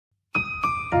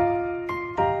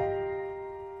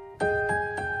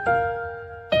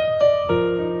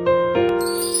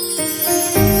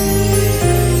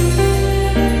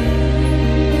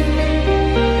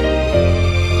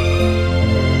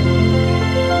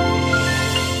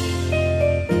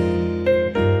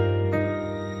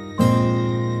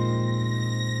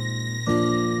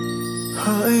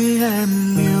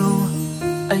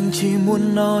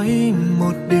muốn nói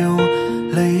một điều,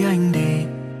 lấy anh đi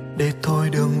để thôi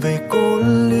đường về cô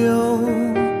liêu.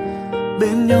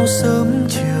 Bên nhau sớm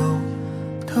chiều,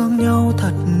 thương nhau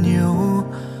thật nhiều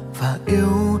và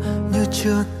yêu như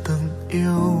chưa từng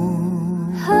yêu.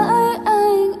 Hỡi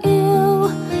anh yêu,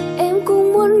 em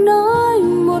cũng muốn nói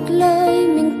một lời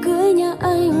mình cưới nhau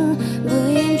anh,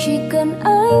 bởi em chỉ cần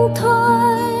anh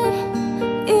thôi.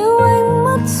 Yêu anh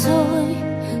mất rồi,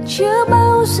 chưa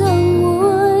bao giờ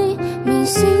nguôi, mình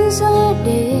sinh ra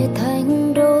để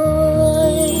thành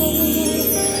đôi.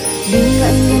 Đừng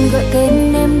ngại ngần gọi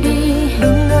tên em đi,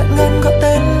 đừng ngại ngần gọi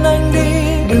tên anh đi,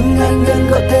 đừng ngại ngần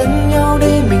gọi tên nhau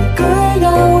đi, mình cưới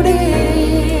nhau đi.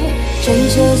 Chẳng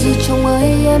chờ gì chồng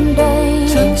ơi em đây,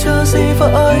 chẳng chờ gì vợ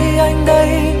ơi anh đây,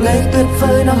 ngày tuyệt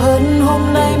vời nào hơn hôm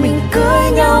nay mình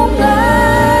cưới nhau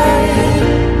ngay.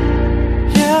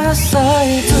 Yes,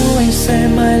 I do, anh sẽ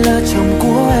mãi là chồng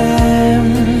của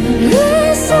em.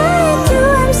 Yes, I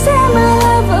do, em sẽ mãi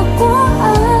là vợ của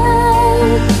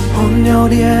anh. Hôn nhau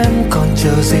đi em còn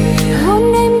chờ gì,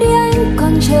 hôn em đi anh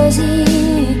còn chờ gì,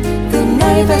 từ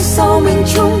nay về sau mình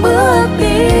chung bước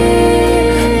đi.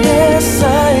 Yes, I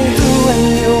do,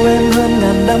 anh yêu em hơn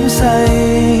ngàn đắm say.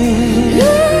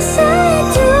 Yes, I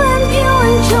do, em yêu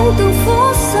anh trong từng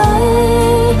phút giây.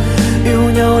 Yêu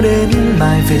nhau đến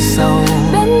mai về sau,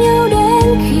 bên nhau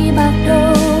đến khi bạc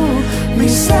đầu, mình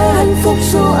sẽ hạnh phúc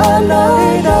dù ở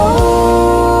nơi đâu,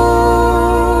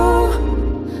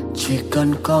 chỉ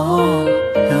cần có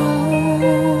nhau.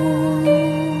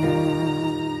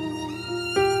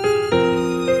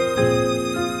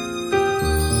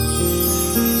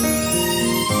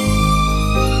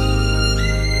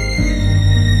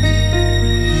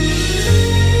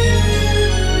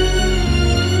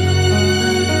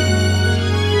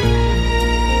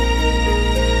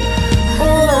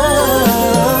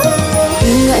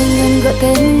 Gọi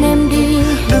tên em đi,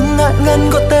 đừng ngại ngần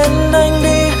gọi tên anh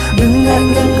đi, đừng ngại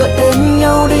ngần gọi tên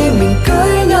nhau đi, mình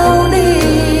cưới nhau đi.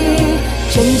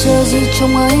 Chẳng chờ gì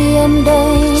chồng ơi em đây,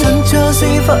 chẳng chờ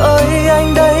gì vợ ơi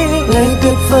anh đây, ngày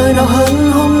tuyệt vời nào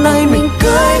hơn hôm nay mình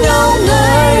cưới nhau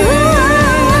ngay.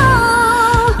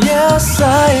 Yes,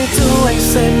 I do, anh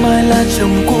sẽ mãi là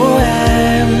chồng của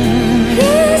em.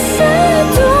 Yes,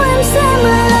 I do, em sẽ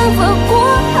mãi là vợ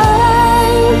của anh.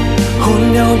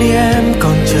 Hôn nhau đi em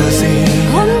còn chờ gì,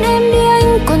 hôn em đi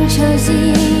anh còn chờ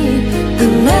gì, từ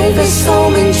nay về sau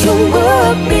mình chung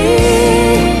bước đi.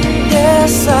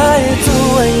 Yes, I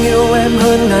do, anh yêu em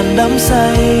hơn ngàn đắm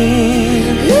say.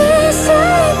 Yes, I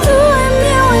do, em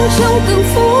yêu anh trong từng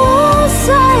phút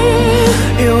giây.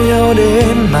 Yêu nhau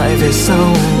đến mãi về sau,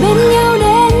 bên nhau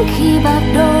đến khi bạc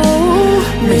đầu,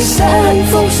 mình sẽ hạnh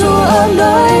phúc dù ở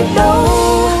nơi đâu,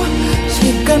 chỉ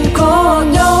cần có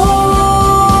nhau.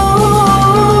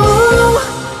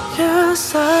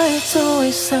 Yes, I do,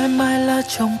 anh sẽ mãi là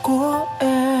chồng của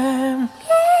em.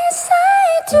 Yes,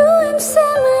 I do, em sẽ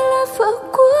mãi là vợ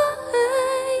của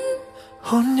anh.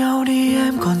 Hôn nhau đi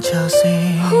em còn chờ gì,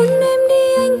 hôn em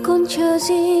đi anh còn chờ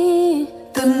gì,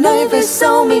 từ nay về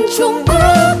sau mình chung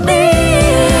bước đi.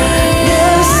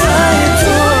 Yes, I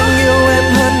do, anh yêu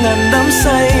em hơn ngàn đắm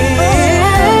say.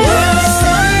 Yes,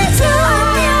 I do,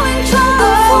 em yêu anh trong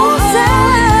từng phút giây.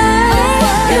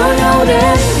 Yêu nhau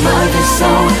đến mãi về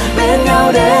sau, bên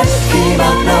nhau đến khi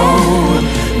bạc đầu,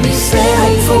 mình sẽ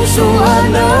hạnh phúc dù ở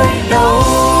nơi đâu,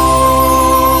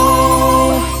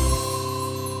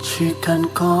 chỉ cần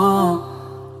có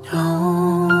nhau.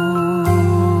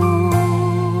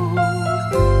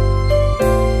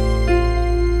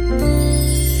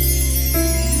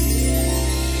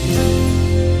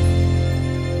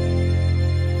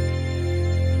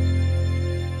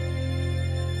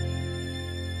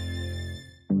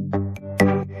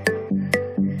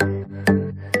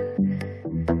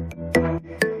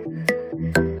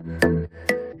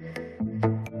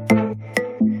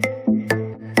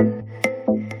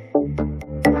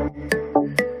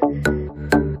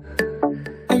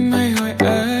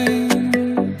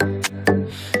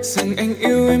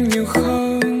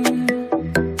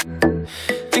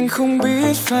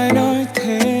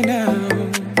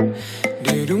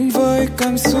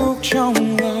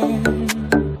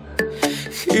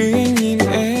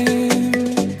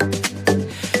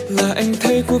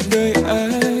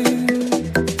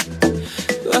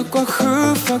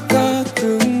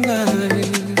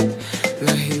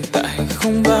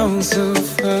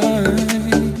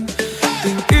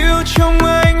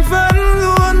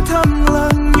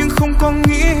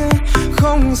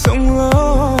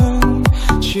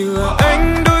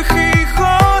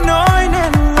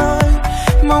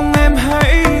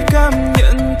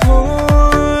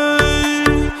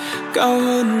 Cao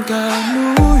hơn cả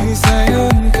núi, dài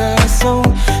hơn cả sông,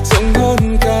 rộng hơn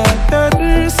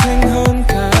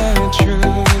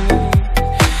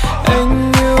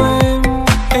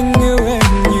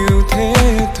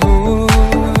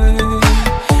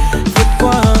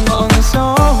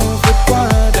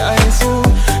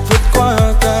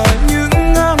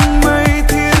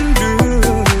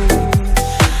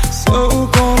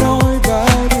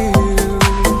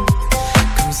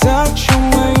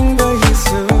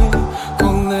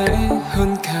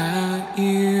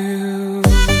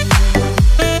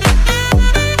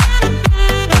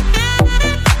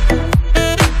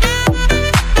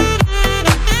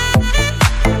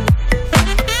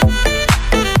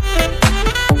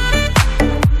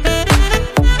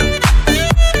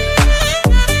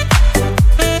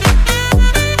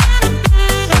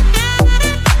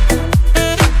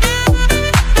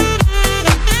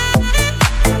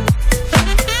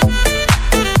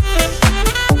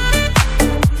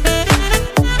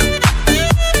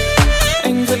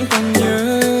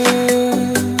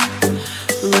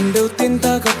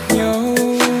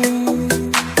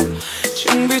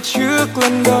trước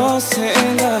lần đó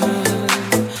sẽ là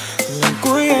lần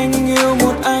cuối anh yêu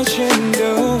một ai trên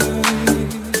đời.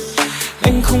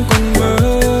 Anh không còn mơ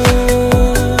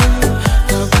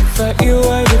và vẫn phải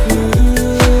yêu ai được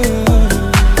nữa.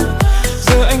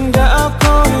 Giờ anh đã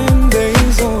có em đây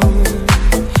rồi,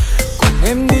 cùng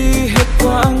em đi hết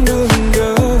quãng đường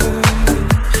đời.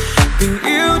 Tình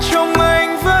yêu trong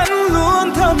anh vẫn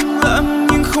luôn thầm lặng,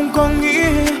 nhưng không có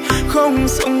nghĩa không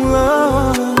rộng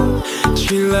lớn.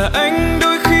 Chỉ là anh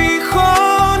đôi khi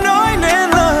khó nói nên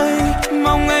lời,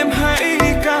 mong em hãy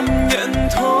cảm nhận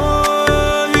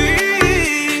thôi.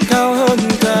 Cao hơn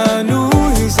cả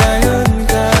núi, dài hơn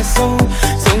cả sông,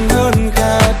 rộng hơn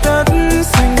cả đất,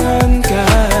 xanh hơn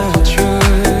cả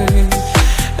trời.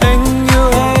 Anh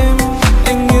yêu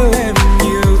em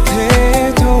nhiều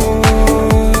thế thôi.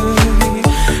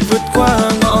 Vượt qua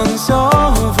ngọn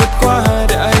gió, vượt qua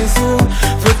đại dương,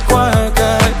 vượt qua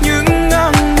cả những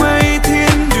nắng mây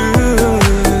thiên đường.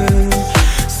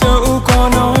 Dẫu có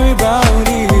nói bao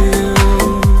điều,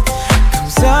 cảm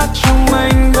giác trong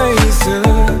anh bây giờ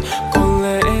có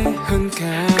lẽ hơn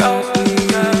cả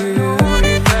yêu.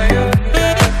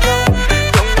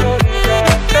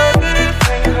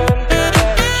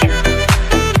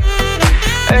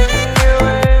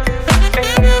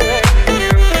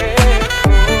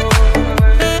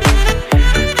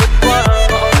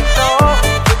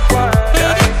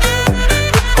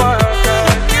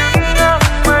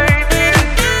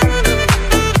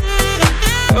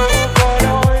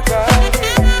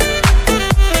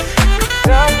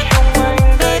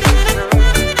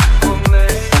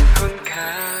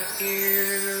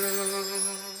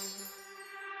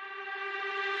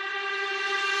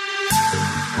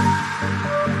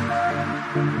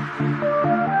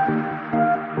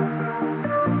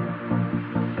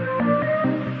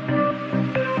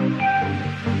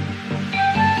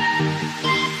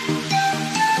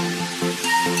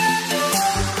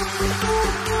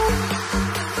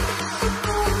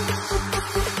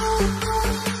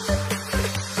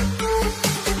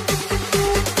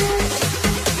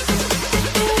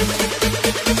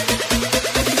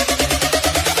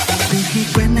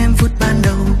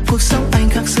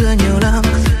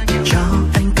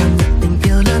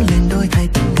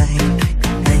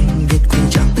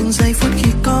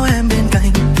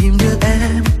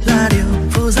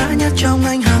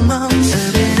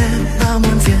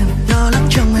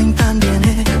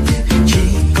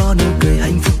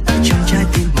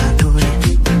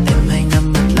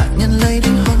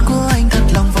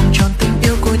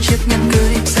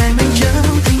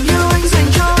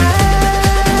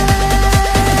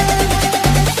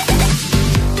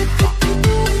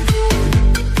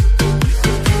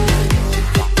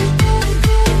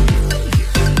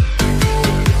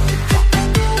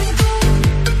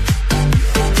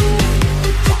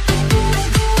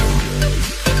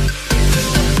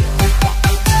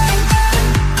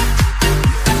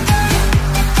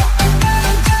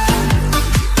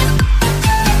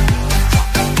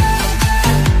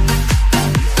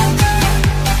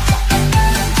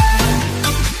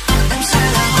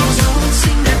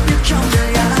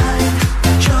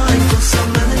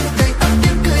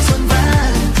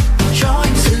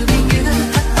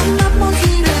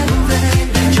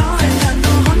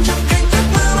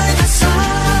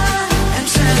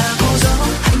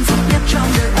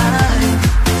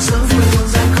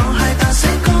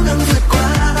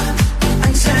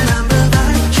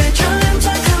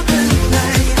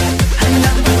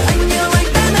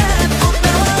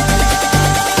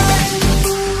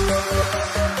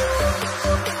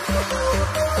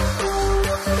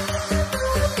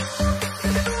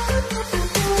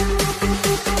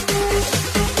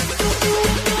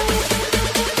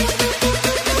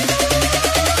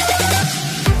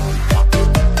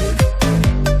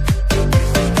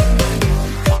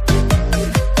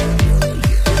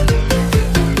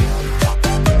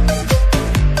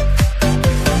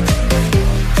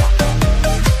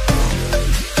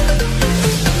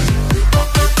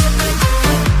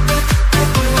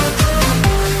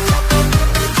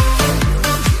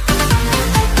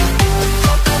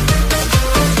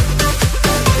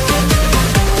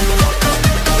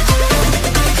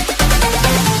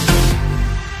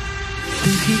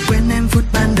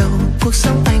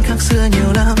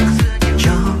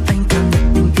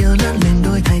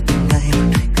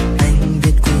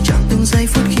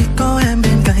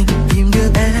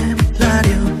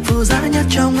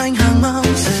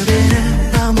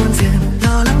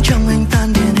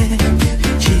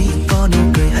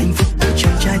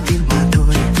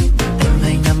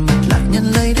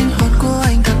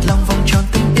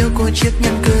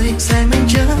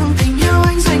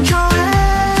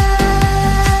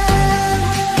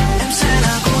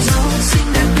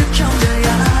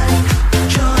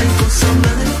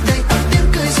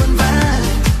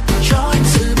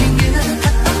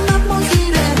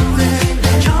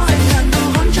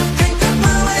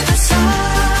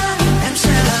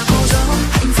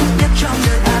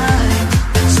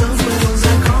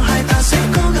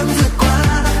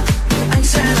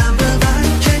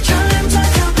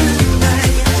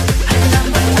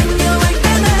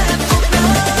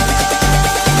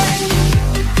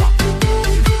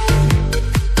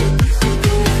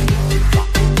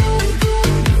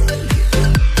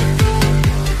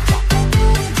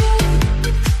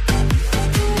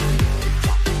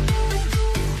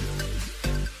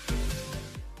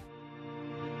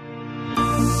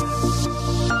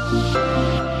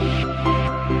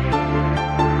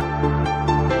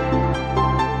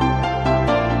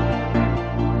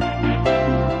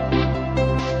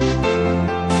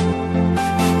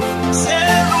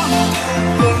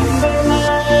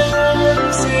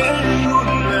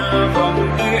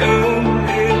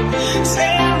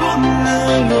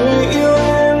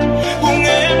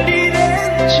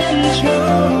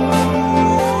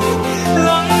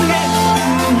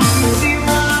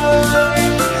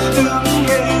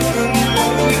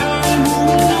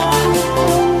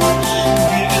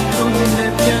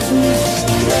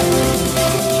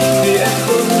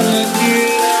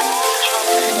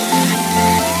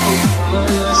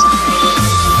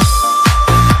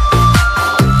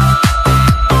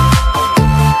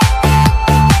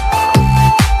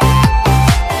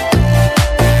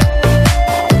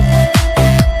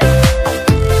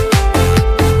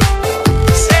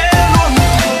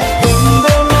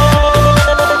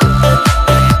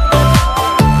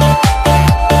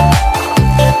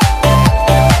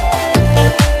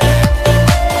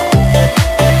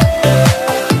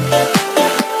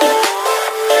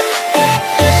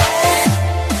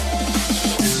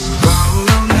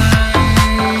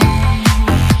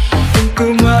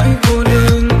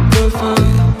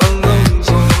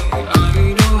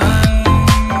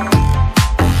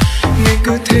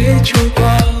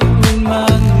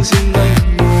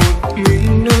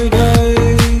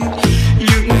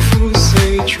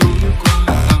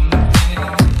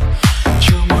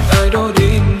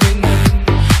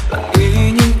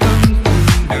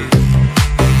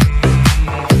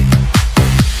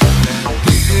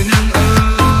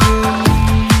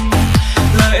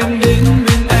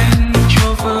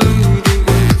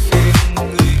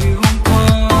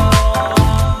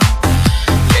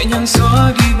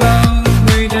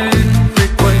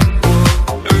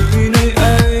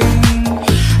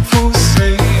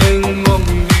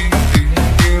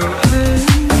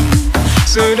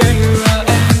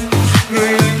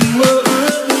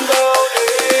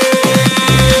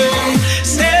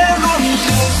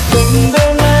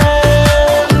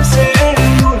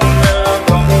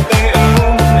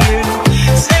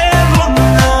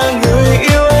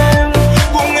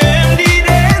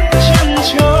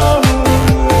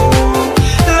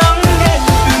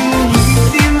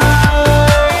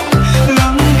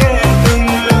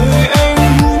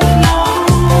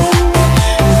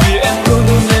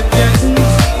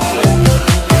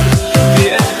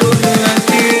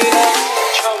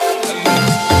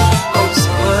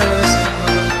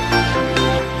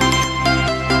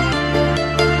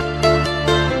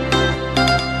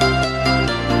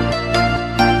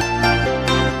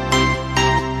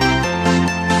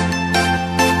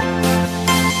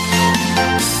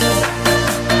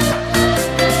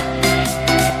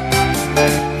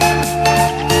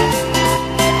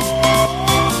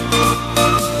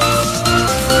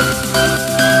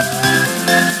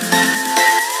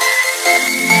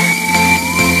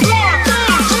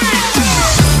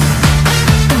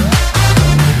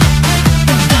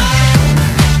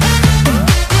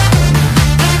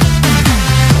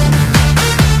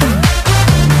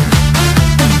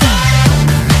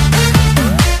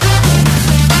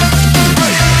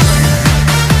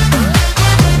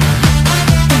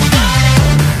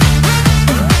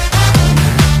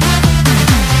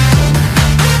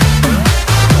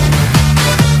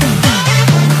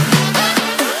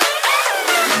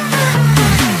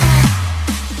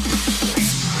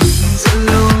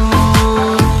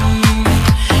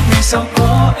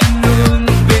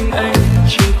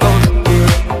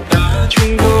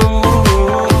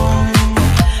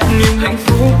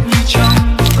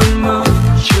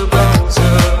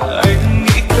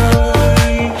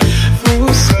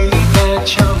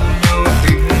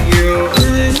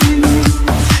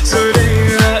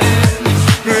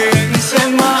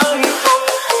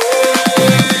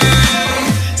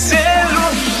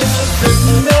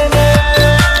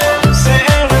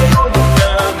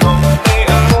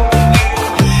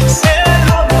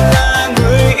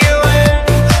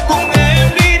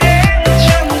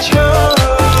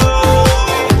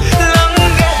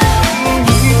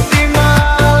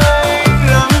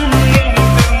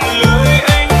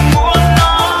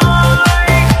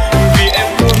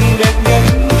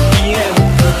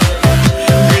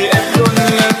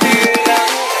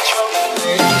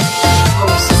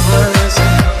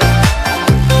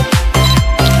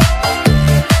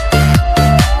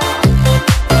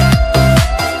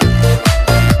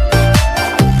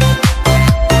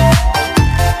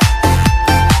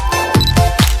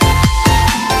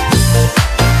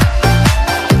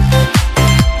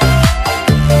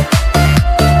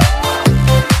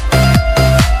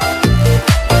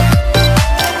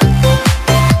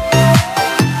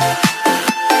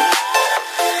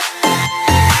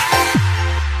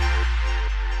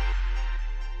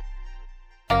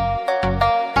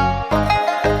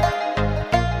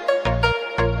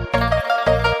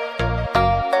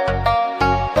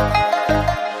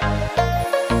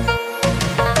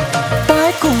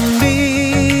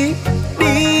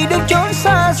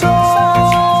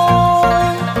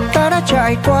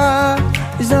 trải qua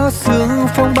gió sương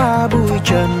phong ba bụi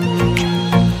trần,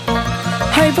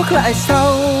 hay vấp lại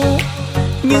sau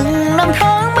những năm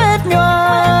tháng mệt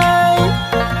nhoài.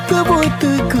 Cứ vui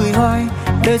tươi cười hoài,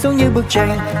 đời giống như bức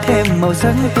tranh thêm màu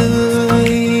sắc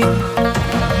tươi.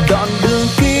 Đoạn đường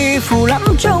kia phù lắm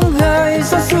trong gai,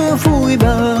 gió xưa vui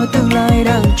bờ tương lai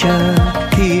đang chờ.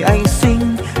 Thì anh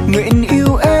xin nguyện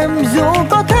yêu em dù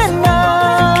có thế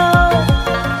nào.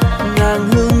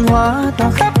 Ngàn hương hoa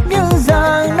tỏa khắp những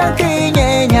dàng nắng khi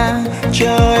nhẹ nhàng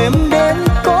chờ em đến,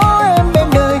 có em bên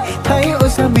đời thấy ôi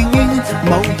sao bình yên.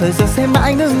 Mong thời gian sẽ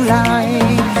mãi ngừng lại,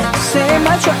 sẽ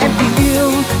mãi cho em tình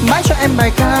yêu, mãi cho em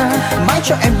bài ca, mãi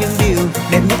cho em những điều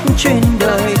đẹp nhất trên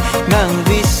đời. Ngàn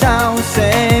vì sao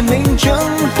sẽ minh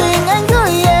chứng tình anh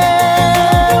gửi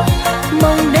em.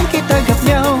 Mong đến khi ta gặp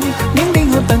nhau, những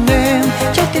linh hồn tặng em,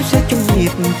 trái tim sẽ chung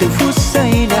nhịp từ phút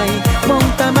giây này. Mong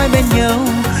ta mãi bên nhau,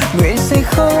 nguyện sẽ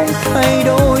không thay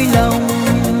đổi lòng.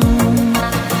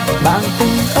 Bạn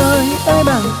tình ơi ơi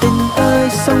bạn tình ơi,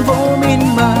 sóng vỗ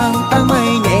miên man áng mây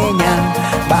nhẹ nhàng.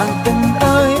 Bạn tình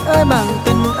ơi ơi bạn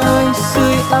tình ơi,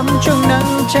 sưởi ấm trong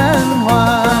nắng chan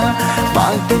hòa.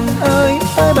 Bạn tình ơi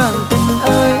ơi bạn tình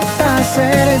ơi, ta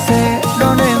sẽ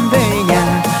đón em về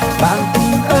nhà. Bạn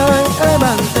tình ơi ơi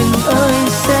bạn tình ơi,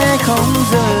 sẽ không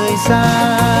rời xa.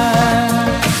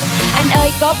 Anh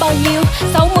ơi có bao nhiêu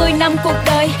 60 năm cuộc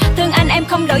đời, thương anh em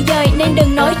không đổi dời nên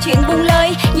đừng nói chuyện buông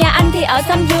lơi. Nhà anh thì ở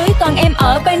xóm dưới, toàn em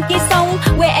ở bên kia sông.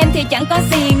 Quê em thì chẳng có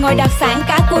gì ngoài đặc sản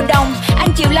cá cua đồng.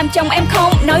 Anh chịu làm chồng em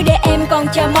không, nói để em còn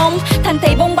chờ mong. Thành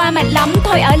thị bông ba mệt lắm,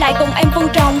 thôi ở lại cùng em vun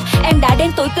trồng. Em đã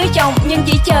đến tuổi cưới chồng nhưng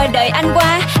chỉ chờ đợi anh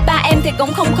qua. Ba em thì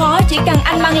cũng không khó, chỉ cần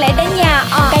anh mang lễ đến nhà.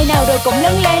 Cây nào rồi cũng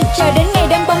lớn lên, chờ đến ngày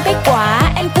đơm bông kết quả.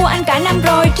 Em cua anh cả năm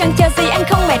rồi, chẳng chờ gì anh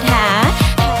không mệt hả?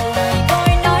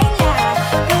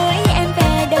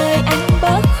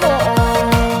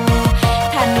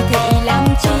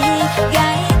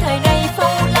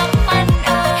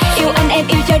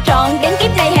 Trọn đến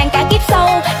kiếp này hàng cả kiếp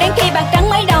sau, đến khi bạc trắng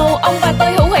mái đầu, ông và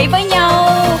tôi hữu hỷ với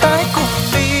nhau. Tái cùng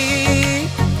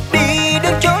đi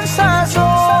đến chốn xa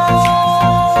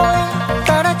xôi.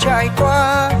 Ta đã trải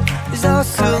qua gió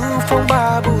sương phong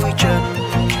ba bụi trần,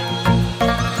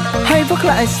 hay vấp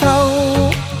lại sau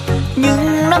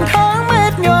những năm tháng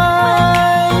mệt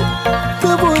nhoài.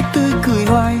 Cứ vui tươi cười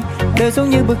hoài, đời giống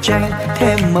như bức tranh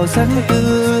thêm màu sắc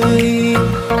tươi.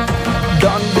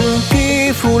 Đoạn đường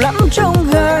kia phù lắm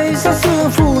trong gai, gió xưa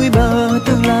vui bờ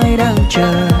tương lai đang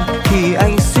chờ. Thì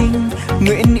anh xin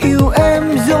nguyện yêu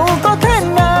em dù có thế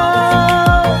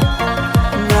nào.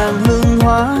 Ngàn hương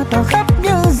hoa tỏa khắp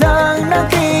những dàng nắng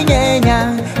khi nhẹ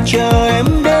nhàng chờ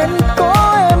em đến,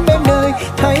 có em bên đời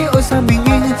thấy ôi sao bình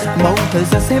yên. Mong thời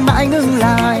gian sẽ mãi ngừng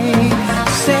lại,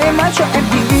 sẽ mãi cho em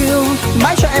tình yêu,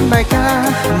 mãi cho em bài ca,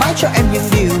 mãi cho em những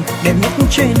điều đẹp nhất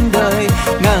trên đời.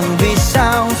 Ngàn vì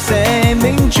sao sẽ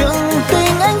minh chứng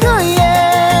tình anh gửi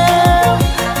em.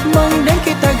 Mong đến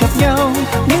khi ta gặp nhau,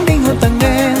 những linh hồn tặng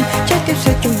em, trái tim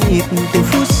sẽ chung nhịp từ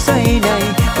phút giây này.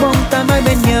 Mong ta mãi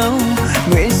bên nhau,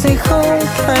 nguyện sẽ không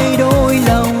thay đổi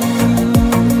lòng.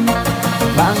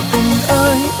 Bạn tình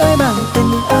ơi ơi bạn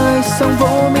tình ơi, sóng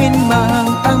vỗ miên man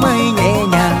áng mây nhẹ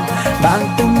nhàng. Bạn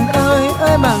tình ơi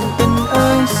ơi bạn tình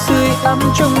ơi, sưởi ấm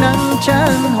trong nắng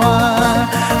chan hòa.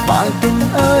 Bạn tình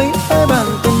ơi ơi bạn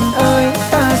tình ơi,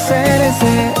 ta sẽ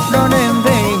đón em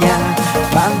về nhà.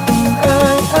 Bạn tình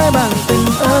ơi ơi bạn tình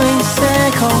ơi, sẽ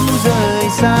không rời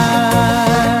xa.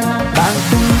 Bạn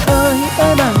tình ơi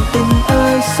ơi bạn tình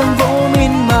ơi, sóng vỗ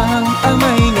miên man áng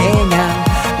mây nhẹ nhàng.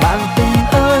 Bạn tình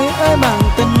ơi ơi bạn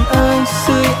tình ơi,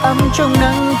 sưởi ấm trong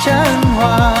nắng chan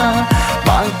hòa.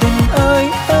 Bạn tình ơi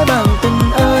ơi bạn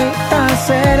tình ơi, ta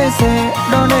sẽ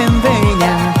đón em về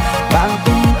nhà. Bạn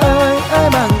tình ơi ơi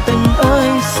bạn tình ơi,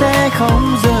 sẽ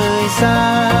không rời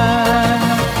xa.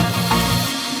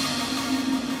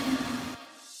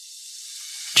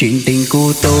 Chuyện tình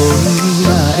của tôi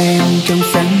và em trong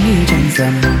sáng như trăng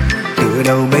rằm, từ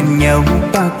đầu bên nhau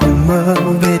ta cùng mơ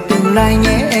về tương lai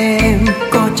nhé em.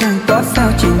 Có trăng có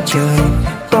sao trên trời,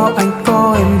 có anh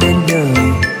có em bên đời,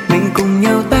 mình cùng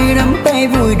nhau tay nắm tay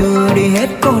vui đùa đi hết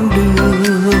con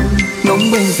đường.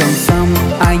 Ngóng bên dòng sông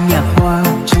ai nhạc hoa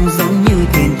trông giống như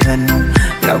thiên thần,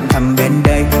 lòng thầm bên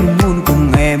đây muốn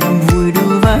cùng em vui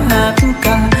đùa và hát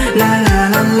ca. La la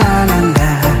la la la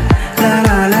la la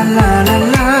la la la la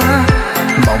la.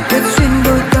 Mong kết duyên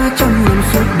đôi ta trong lòng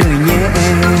suốt đời nhé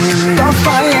em. Có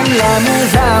phải em là mưa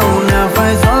rào nào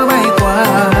phải gió bay qua,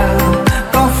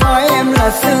 có phải em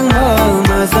là sương mờ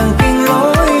mà dần kinh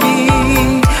lối đi,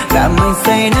 làm anh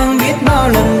say nắng biết bao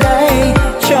lần đây,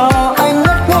 cho anh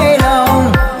ngất ngây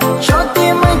lòng, cho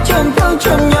tim anh trầm thương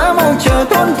trầm nhớ mong chờ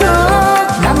thôn thức.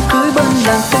 Đám cưới bên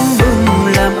làng tưng bừng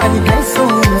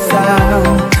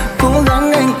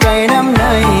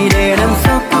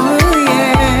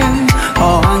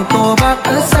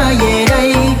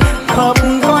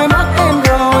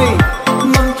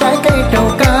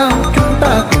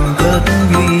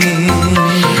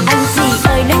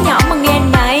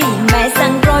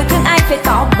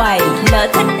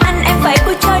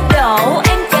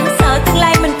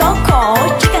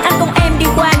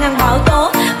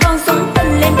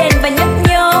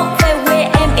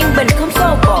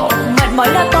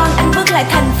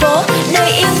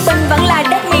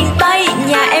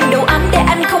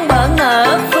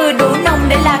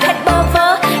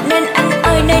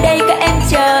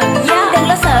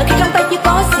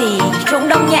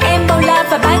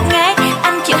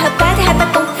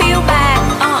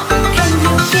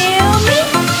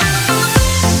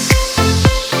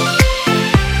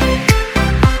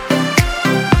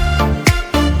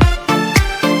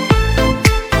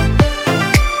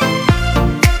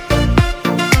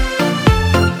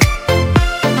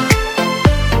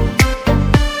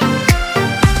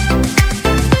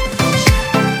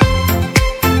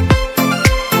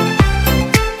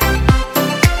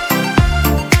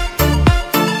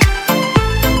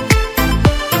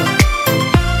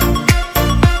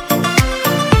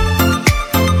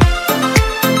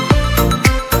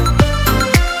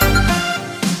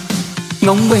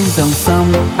Bóng bên dòng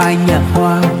sông ai nhạc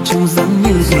hoa trông giống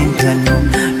như duyên thần,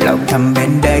 lòng thầm bên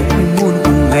đây muốn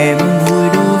cùng em vui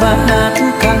đùa và hát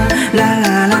ca la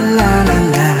la la la la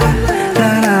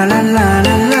la la la la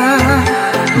la la.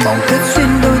 Mong kết duyên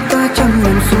đôi ta trăm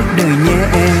năm suốt đời nhé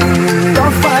em.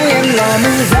 Có phải em là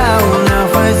mưa rào nào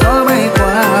phải gió bay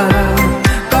qua,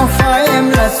 có phải em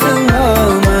là sương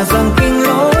mờ mà dòng kinh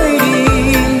lối đi,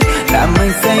 làm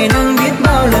anh say nắng biết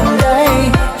bao lần đây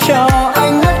cho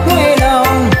anh mất nghe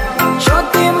lòng, cho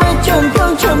tim anh trầm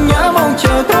thương trầm nhớ mong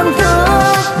chờ thân thương.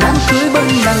 Đám cưới bên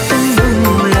đàn tưng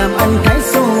bừng làm anh thấy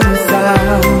xôn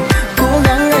xao, cố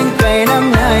gắng anh cày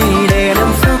năm nay để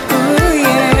năm sau cưới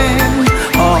em.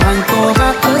 Họ hàng cô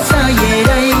bác ở xa về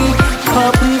đây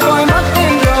hợp coi mắt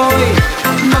em rồi,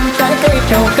 mâm trái cây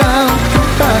trầu cao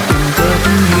chúng ta cùng cất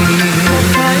duyên.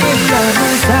 Phải em là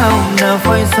mưa rào nào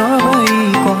phải gió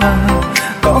bay qua,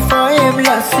 có phải em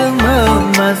là sương mơ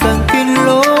mà dần kín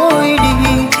lối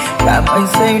đi, làm anh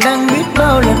say đang biết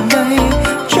bao lần đây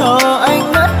cho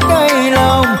anh ngất ngây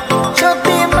lòng, cho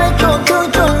tim anh trộn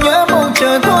thương trộn nhớ mong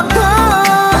chờ thôn thơ.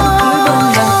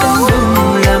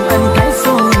 Làm anh thấy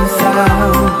xôn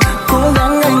xao, cố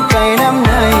gắng anh cày năm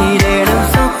nay để năm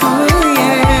sau cưới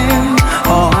em.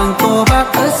 Họ hàng cô bác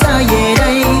ở xa về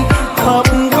đây hợp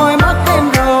coi mắt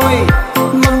em rồi,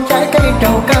 mong trái cây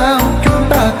trầu cao chúng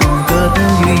ta cùng cất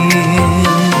duyên.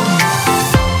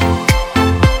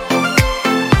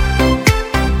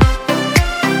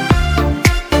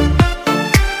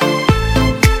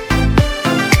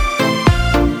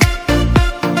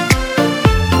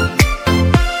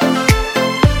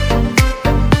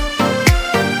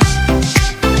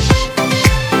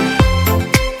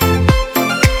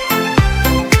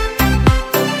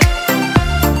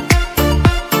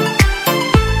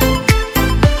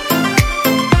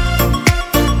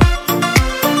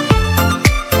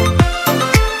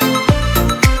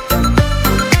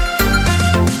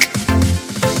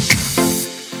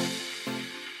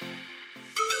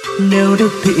 Nếu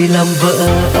được thì làm vợ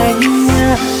anh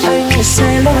nha, anh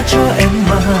sẽ lo cho em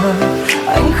mà.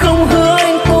 Anh không hứa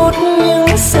anh tốt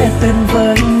nhưng sẽ tuyệt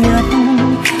vời nhất.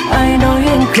 Ai nói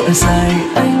anh khờ dài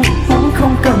anh cũng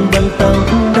không cần bận tâm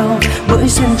đâu, bởi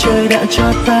duyên trời đã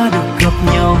cho ta được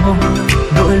gặp nhau.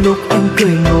 Đôi lúc anh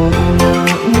cười ngô ngơ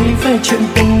nghĩ về chuyện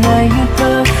tình ngày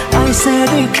thơ, ai sẽ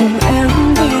đi cùng em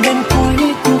đi đến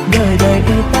cuối cuộc đời đầy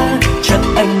ta. Chắc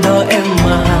anh đó em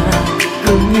mà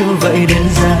cứ như vậy đến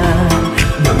già,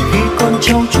 đợi khi con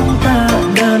cháu chúng ta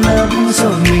đã lớn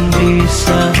rồi mình đi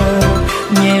xa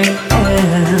nhé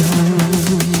em.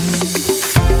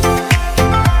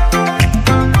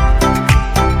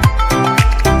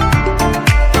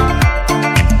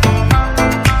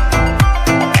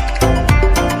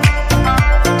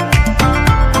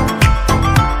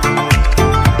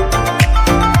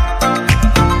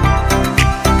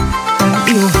 Anh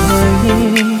yêu hơi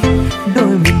đôi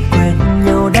mình quen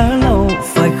nhau đã lâu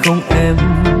phải không em,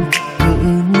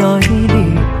 cứ nói đi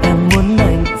em muốn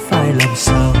anh phải làm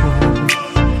sao,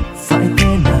 phải thế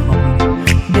nào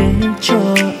để cho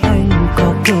anh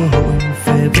có cơ hội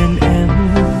về bên em.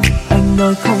 Anh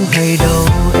nói không hay đâu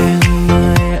em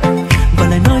ơi, và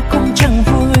lời nói cũng chẳng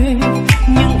vui,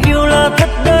 nhưng yêu là thật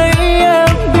đấy em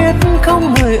biết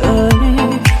không người ơi.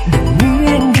 Đừng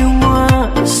nghĩ anh yêu ngoa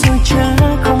rồi chả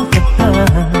không thật thà,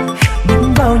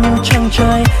 đến bao nhiêu chàng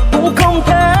trai cũng không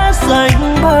thể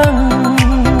sánh bằng.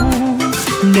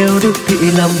 Nếu được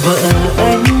thì làm vợ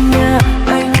anh nha,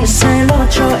 anh sẽ lo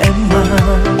cho em mà.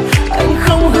 Anh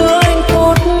không hứa anh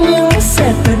tốt nhưng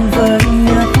sẽ tuyệt vời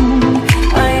nhất.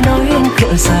 Ai nói anh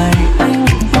khờ dài anh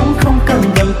cũng không cần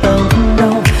bận tâm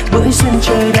đâu, bởi duyên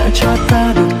trời đã cho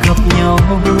ta được gặp nhau.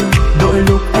 Đôi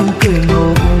lúc anh cười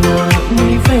ngô ngơ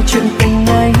nghĩ về chuyện tình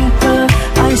ngày thơ,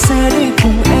 ai sẽ đi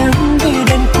cùng em đi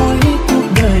đến cuối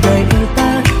cuộc đời đầy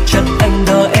ta. Chắc anh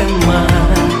đó em mà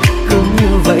cứ như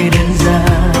vậy đến già,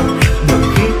 đôi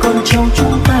khi con cháu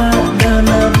chúng ta đã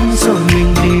lớn rồi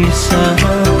mình đi xa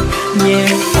nhé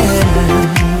em.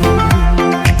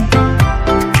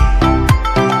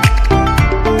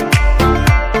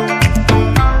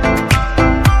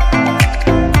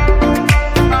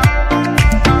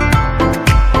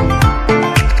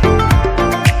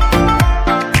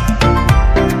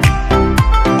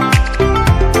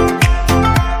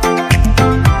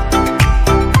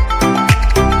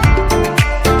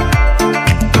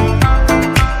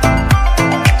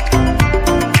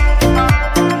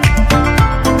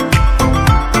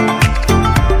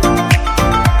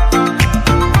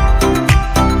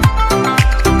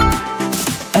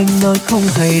 Anh nói không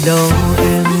hay đâu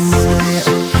em ơi,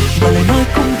 và lời nói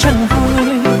cũng chẳng vui,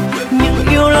 nhưng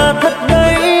yêu là thật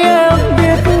đấy em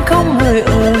biết không người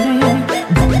ơi.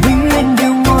 Đừng nghĩ anh yêu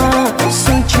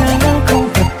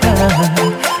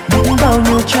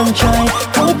trai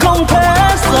cũng không thể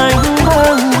sánh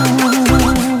bằng.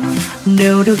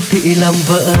 Nếu được thì làm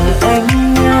vợ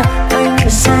anh nha, anh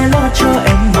sẽ lo cho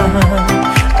em mà.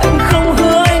 Anh không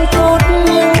hứa anh tốt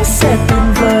nhưng sẽ tuyệt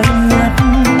vời nhất.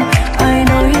 Ai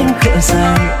nói anh khờ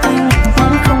dài, anh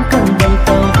vẫn không cần bằng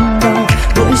tóc đâu.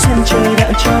 Mỗi sân trời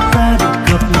đã cho ta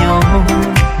được gặp nhau.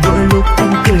 Mỗi lúc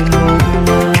anh cười ngầu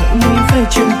ngờ nghĩ về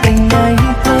chuyện tình ngày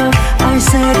thơ. Ai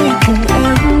sẽ đi cùng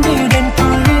em đi đến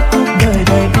cuối cuộc đời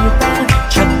này ta.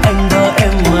 Chắc anh đó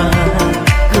em mà,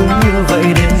 cứ như vậy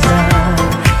đến già.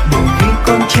 Bởi khi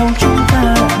con trong chúng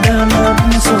ta đã lớn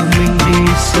rồi mình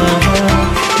đi xa nhé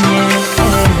em.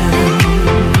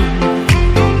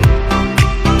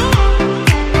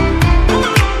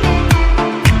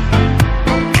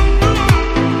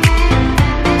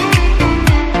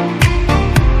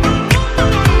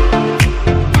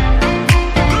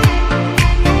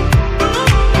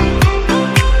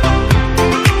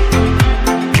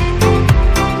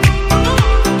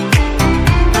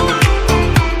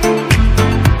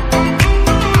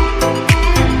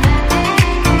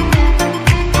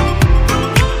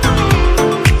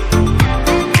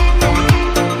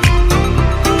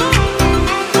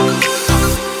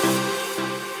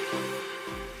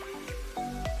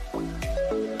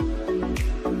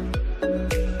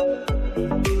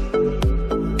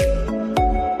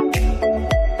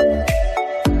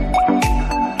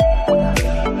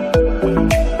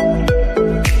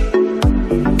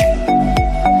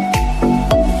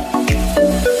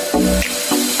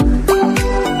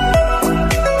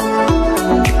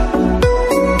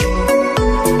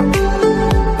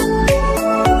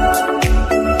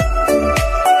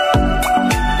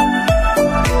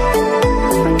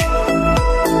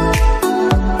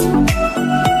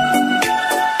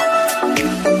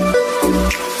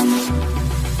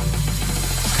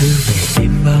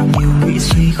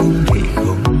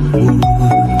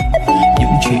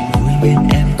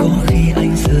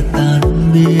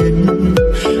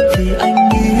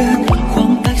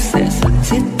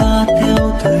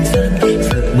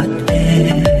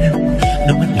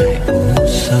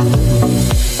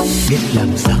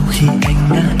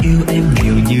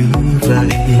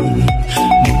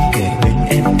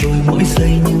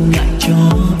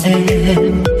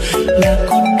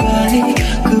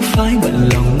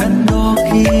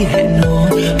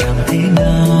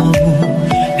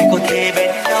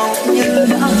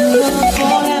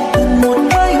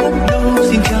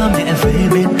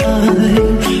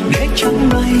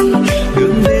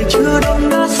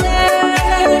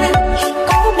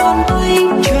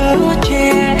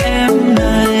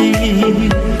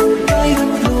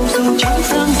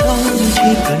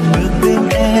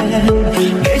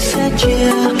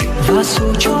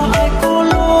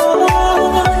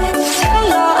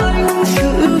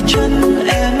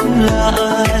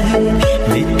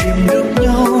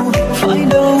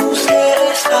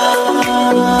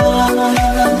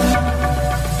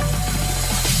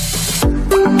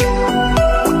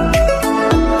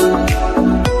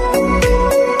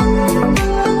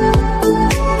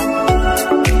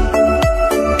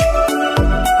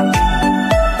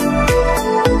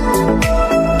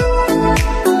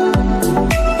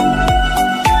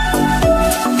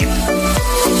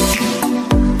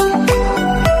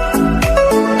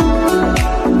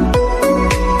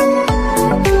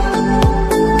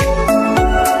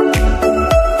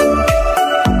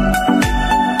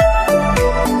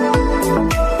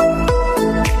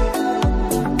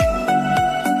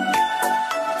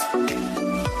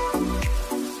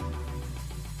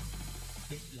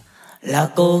 Là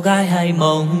cô gái hay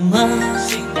mộng mơ,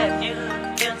 xinh đẹp như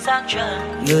thiên sáng trời,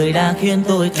 người đã khiến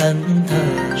tôi thẫn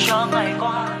thờ. Cho ngày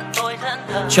qua tôi thẫn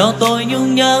thờ, cho tôi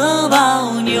nhung nhớ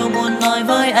bao nhiêu, muốn nói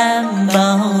với em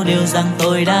bao điều rằng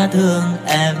tôi đã thương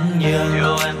em nhiều.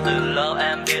 Yêu em từ lâu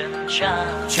em biết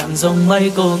chẳng giống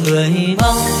mấy cô người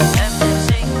mong. Em đẹp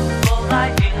xinh cô gái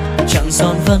kia, chẳng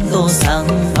son phấn tô sáng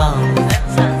phòng. Em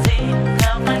giản dị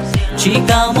theo cách riêng, chỉ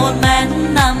cao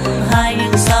 1m52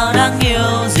 nhưng sao đáng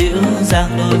yêu dịu dàng,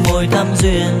 đôi môi thắm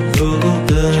duyên nụ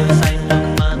cười.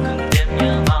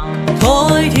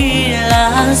 Thôi thì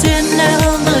là duyên,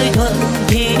 nếu người thuận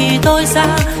thì tôi xa,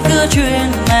 cứ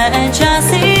chuyện mẹ cha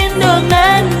xin được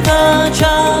nên vợ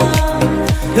chồng.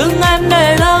 Thương em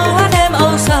để lâu hát em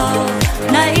âu sầu,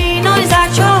 này nói ra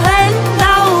cho hết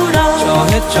đau đầu.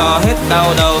 Cho hết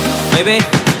đau đầu, baby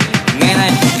nghe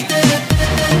này.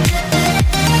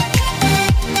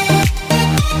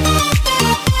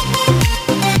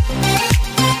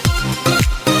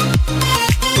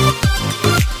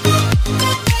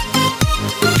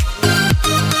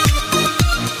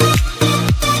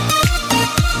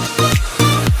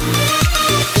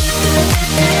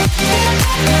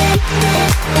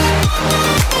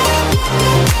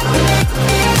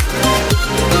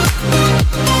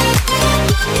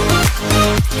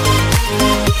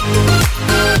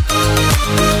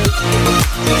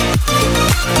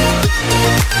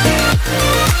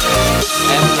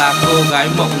 là cô gái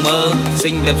mộng mơ,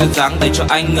 xinh đẹp duyên dáng để cho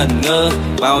anh ngẩn ngơ.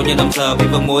 Bao nhiêu năm giờ vì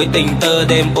vào mối tình tơ,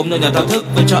 đêm ôm nơi nhà thao thức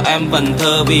với cho em vần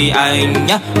thơ. Vì anh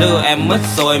nhá đưa em mất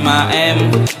rồi mà em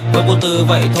vẫn vô tư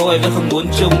vậy thôi, vẫn không muốn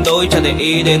chung đôi. Chẳng để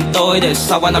ý đến tôi, để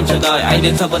sau 3 năm chờ đợi anh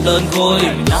đến sao vẫn đơn côi.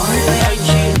 Nói với anh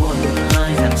chỉ một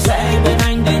lời rằng sẽ bên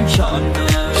anh đến trọn đời.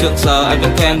 Trước giờ anh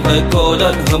vẫn quen với cô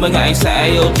đơn, hứa mấy ngày anh sẽ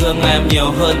yêu thương em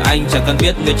nhiều hơn. Anh chẳng cần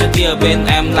biết người trước kia bên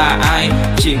em là ai,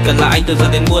 chỉ cần là anh từ giờ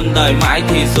đến muôn đời mãi.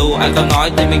 Thì dù anh có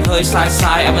nói tình mình hơi sai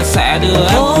sai, em vẫn sẽ đưa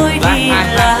em. Thôi thì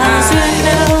là duyên,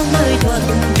 nếu người thuận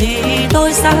thì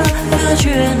tôi sao đưa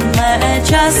chuyện mẹ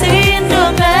cha xin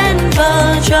được đến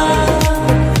vợ chồng.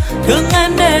 Thương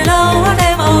em để lâu hết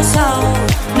em âu sầu,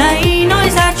 nay nói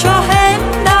ra cho hết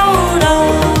đau đầu.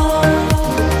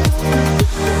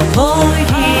 Thôi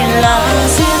thì là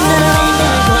duyên, nếu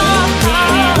người thuận thì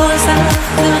tôi sao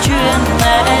đưa chuyện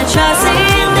mẹ cha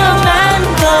xin được đến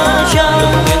vợ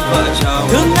chồng.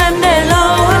 Thương em để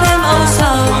lâu hết em âu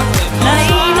sầu,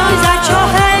 nay nói ra cho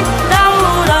hết đau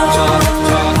đầu.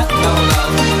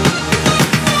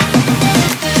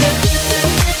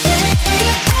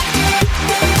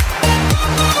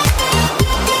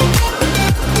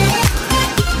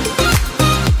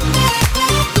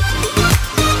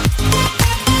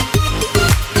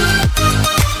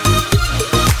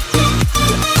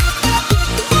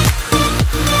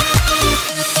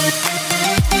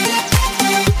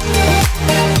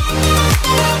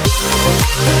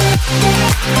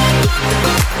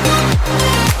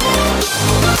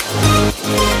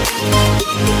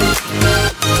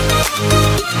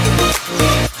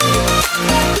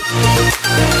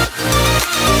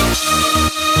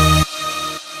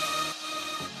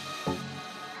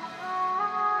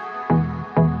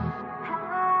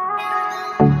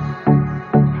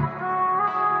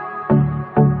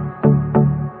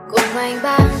 Cùng anh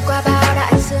băng qua bao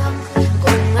đại dương,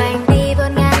 cùng anh đi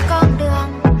vươn ngang con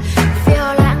đường, phiêu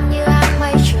lãng như áng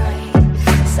mây trời,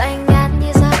 xanh ngát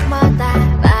như giấc mơ ta.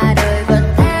 Và đời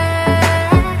vẫn thế,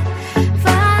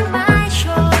 vẫn mãi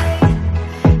trôi.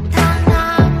 Tháng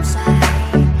năm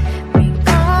dài, mình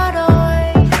có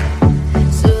đôi.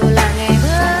 Dù là ngày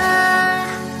mưa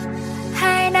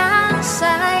hay nắng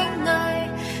xanh ngời,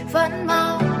 vẫn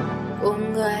mong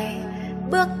cùng người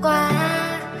bước qua.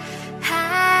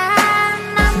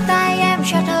 Nắm tay em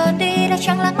chặt hơn đi đã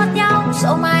chẳng lắc mắt nhau,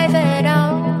 dẫu mai về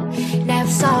đâu. Nép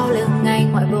sau lưng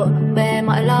anh mọi bộn bề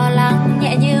mọi lo lắng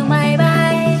nhẹ như mây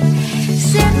bay.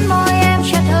 Xiết môi em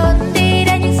chặt hơn đi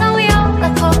để những dấu yêu đã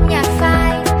không nhạt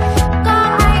phai.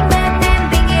 Có anh bên em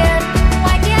bình yên,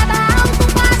 ngoài kia bão cũng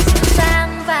quá dịu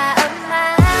dàng và ấm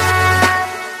áp.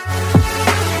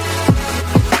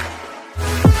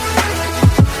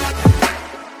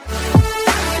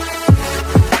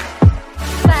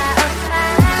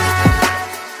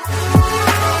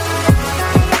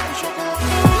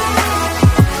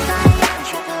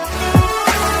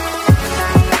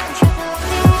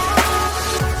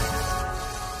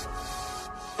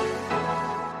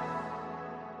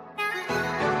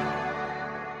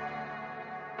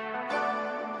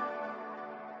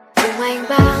 Cùng anh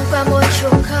băng qua muôn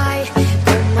chuông khơi,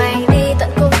 cùng anh đi tận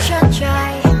cùng chân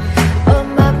trời,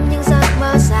 ôm ấp những giấc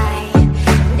mơ dài,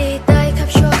 đi tới khắp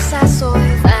chốn xa xôi.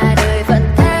 Và đời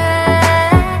vẫn thế,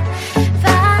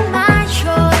 vẫn mãi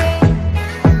trôi.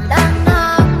 Tháng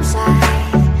năm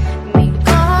dài, mình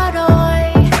có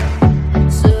đôi.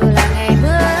 Dù là ngày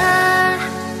mưa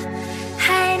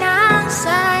hay nắng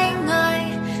xanh ngời,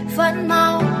 vẫn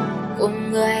mong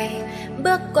cùng người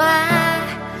bước qua.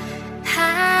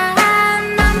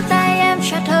 Nắm tay em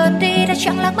chặt hơn đi đã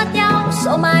chẳng lắc mắt nhau,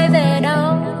 dẫu mai về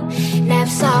đâu. Nép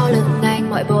sau lưng anh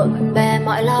mọi bộn bề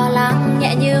mọi lo lắng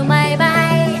nhẹ như mây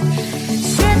bay.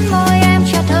 Xiết môi em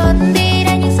chặt hơn đi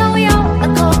để những dấu yêu đã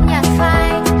không nhạt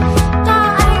phai.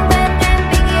 Có anh bên em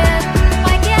bình yên,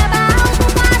 ngoài kia bão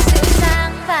cũng quá dịu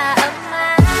dàng và ấm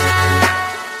áp.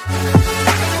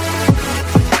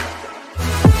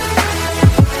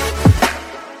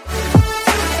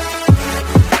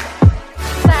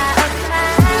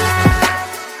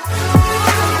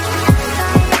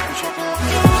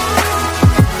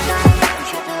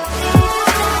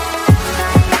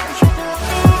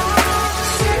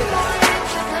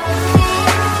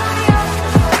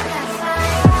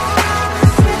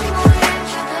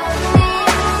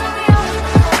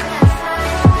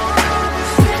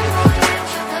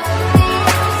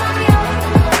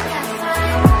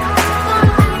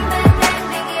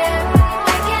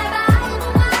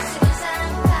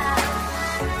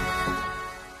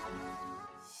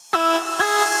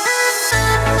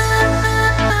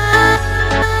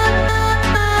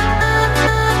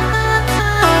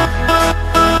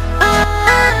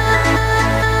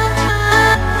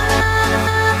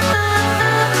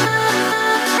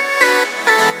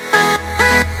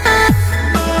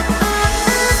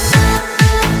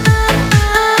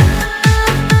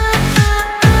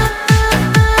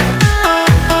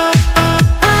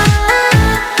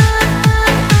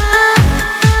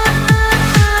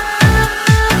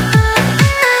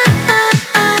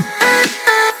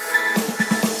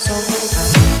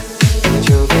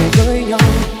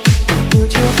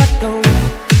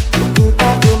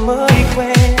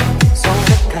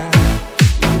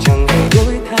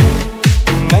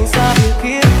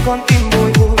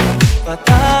 và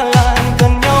ta lại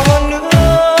gần nhau hơn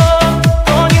nữa.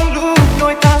 Có những lúc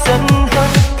đôi ta giận hơn,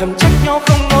 thầm trách nhau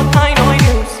không